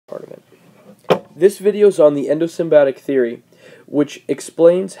This video is on the endosymbiotic theory, which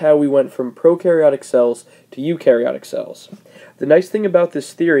explains how we went from prokaryotic cells to eukaryotic cells. The nice thing about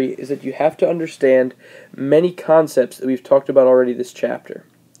this theory is that you have to understand many concepts that we've talked about already this chapter.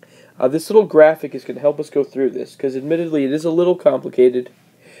 This little graphic is going to help us go through this, because admittedly it is a little complicated.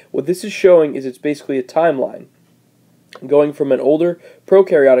 What this is showing is it's basically a timeline, going from an older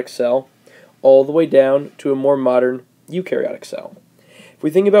prokaryotic cell all the way down to a more modern eukaryotic cell. If we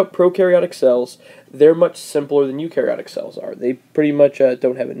think about prokaryotic cells, they're much simpler than eukaryotic cells are. They pretty much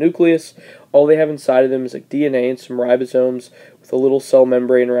don't have a nucleus. All they have inside of them is like DNA and some ribosomes with a little cell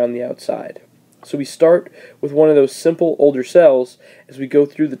membrane around the outside. So we start with one of those simple older cells. As we go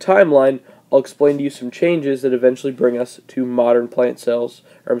through the timeline, I'll explain to you some changes that eventually bring us to modern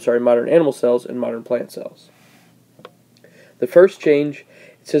modern animal cells and modern plant cells. The first change,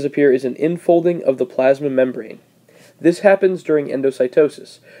 it says up here, is an infolding of the plasma membrane. This happens during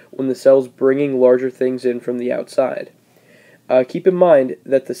endocytosis, when the cell's bringing larger things in from the outside. Keep in mind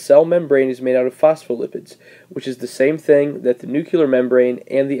that the cell membrane is made out of phospholipids, which is the same thing that the nuclear membrane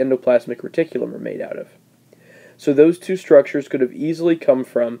and the endoplasmic reticulum are made out of. So those two structures could have easily come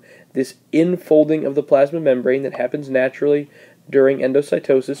from this infolding of the plasma membrane that happens naturally during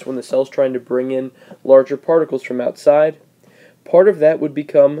endocytosis when the cell's trying to bring in larger particles from outside. Part of that would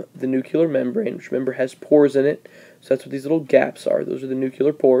become the nuclear membrane, which remember has pores in it, so that's what these little gaps are. Those are the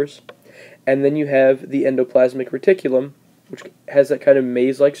nuclear pores. And then you have the endoplasmic reticulum, which has that kind of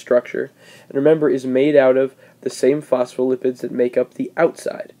maze-like structure, and remember is made out of the same phospholipids that make up the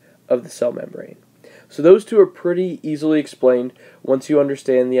outside of the cell membrane. So those two are pretty easily explained once you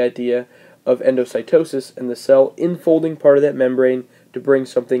understand the idea of endocytosis and the cell infolding part of that membrane to bring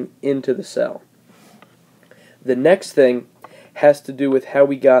something into the cell. The next thing has to do with how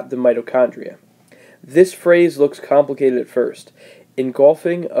we got the mitochondria. This phrase looks complicated at first,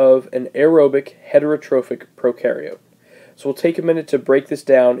 engulfing of an aerobic heterotrophic prokaryote. So we'll take a minute to break this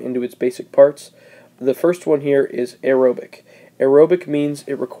down into its basic parts. The first one here is aerobic. Aerobic means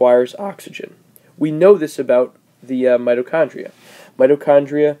it requires oxygen. We know this about the mitochondria.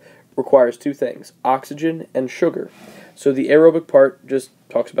 Mitochondria requires two things, oxygen and sugar. So the aerobic part just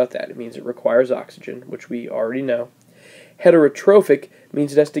talks about that. It means it requires oxygen, which we already know. Heterotrophic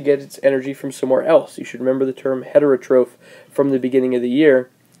means it has to get its energy from somewhere else. You should remember the term heterotroph from the beginning of the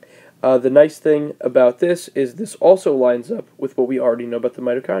year. The nice thing about this is this also lines up with what we already know about the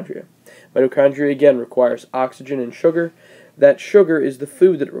mitochondria. Mitochondria, again, requires oxygen and sugar. That sugar is the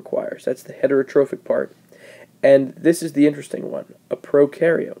food that it requires. That's the heterotrophic part. And this is the interesting one, a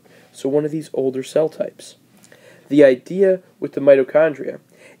prokaryote, so one of these older cell types. The idea with the mitochondria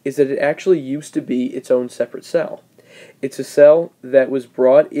is that it actually used to be its own separate cell. It's a cell that was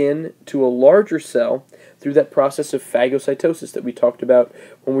brought in to a larger cell through that process of phagocytosis that we talked about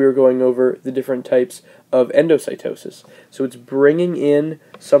when we were going over the different types of endocytosis. So it's bringing in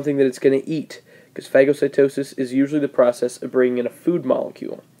something that it's going to eat, because phagocytosis is usually the process of bringing in a food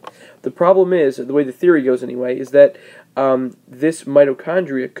molecule. The problem is, the way the theory goes anyway, is that this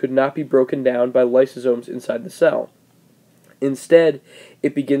mitochondria could not be broken down by lysosomes inside the cell. Instead,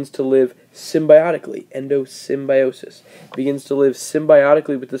 it begins to live symbiotically, endosymbiosis. It begins to live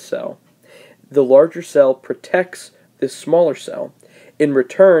symbiotically with the cell. The larger cell protects this smaller cell. In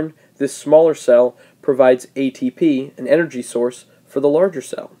return, this smaller cell provides ATP, an energy source, for the larger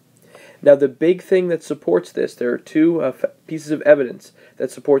cell. Now, the big thing that supports this, there are two pieces of evidence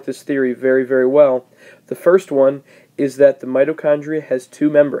that support this theory very, very well. The first one is that the mitochondria has two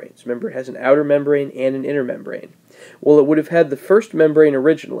membranes. Remember, it has an outer membrane and an inner membrane. Well, it would have had the first membrane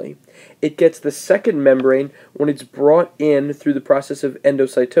originally. It gets the second membrane when it's brought in through the process of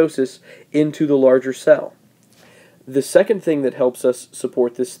endocytosis into the larger cell. The second thing that helps us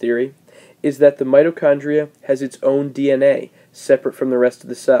support this theory is that the mitochondria has its own DNA, separate from the rest of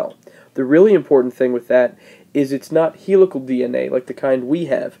the cell. The really important thing with that is it's not helical DNA like the kind we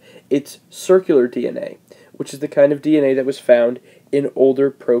have. It's circular DNA, which is the kind of DNA that was found in older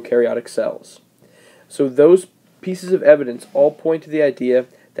prokaryotic cells. So those pieces of evidence all point to the idea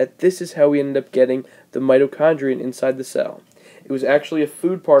that this is how we ended up getting the mitochondrion inside the cell. It was actually a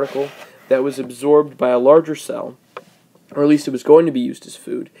food particle that was absorbed by a larger cell, or at least it was going to be used as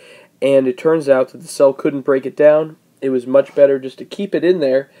food, and it turns out that the cell couldn't break it down. It was much better just to keep it in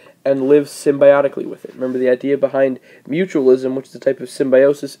there and live symbiotically with it. Remember, the idea behind mutualism, which is a type of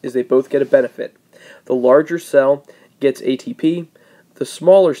symbiosis, is they both get a benefit. The larger cell gets ATP, the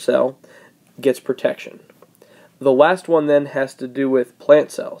smaller cell gets protection. The last one then has to do with plant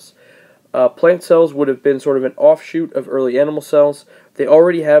cells. Plant cells would have been sort of an offshoot of early animal cells. They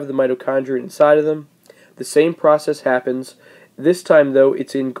already have the mitochondria inside of them. The same process happens This time, though,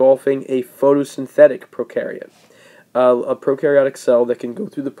 it's engulfing a photosynthetic prokaryote. A prokaryotic cell that can go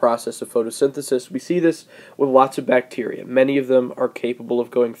through the process of photosynthesis. We see this with lots of bacteria. Many of them are capable of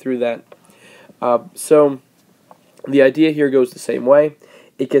going through that. So the idea here goes the same way.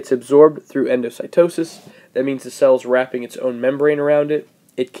 It gets absorbed through endocytosis. That means the cell's wrapping its own membrane around it.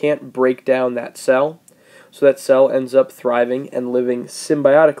 It can't break down that cell, so that cell ends up thriving and living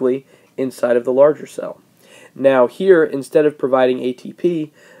symbiotically inside of the larger cell. Now here, instead of providing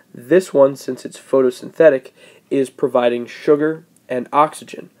ATP, this one, since it's photosynthetic, is providing sugar and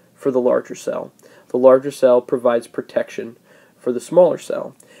oxygen for the larger cell. The larger cell provides protection for the smaller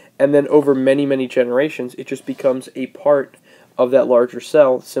cell. And then over many, many generations, it just becomes a part of that larger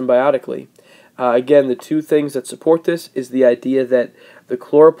cell symbiotically. Again, the two things that support this is the idea that the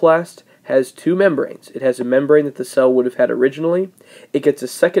chloroplast has two membranes. It has a membrane that the cell would have had originally. It gets a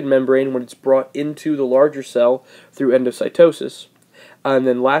second membrane when it's brought into the larger cell through endocytosis. And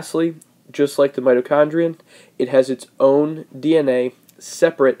then lastly, just like the mitochondrion, it has its own DNA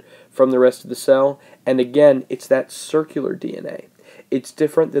separate from the rest of the cell, and again, it's that circular DNA. It's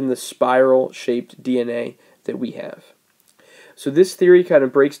different than the spiral-shaped DNA that we have. So this theory kind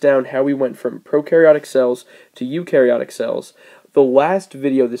of breaks down how we went from prokaryotic cells to eukaryotic cells. The last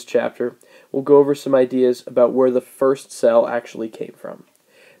video of this chapter will go over some ideas about where the first cell actually came from.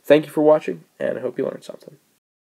 Thank you for watching, and I hope you learned something.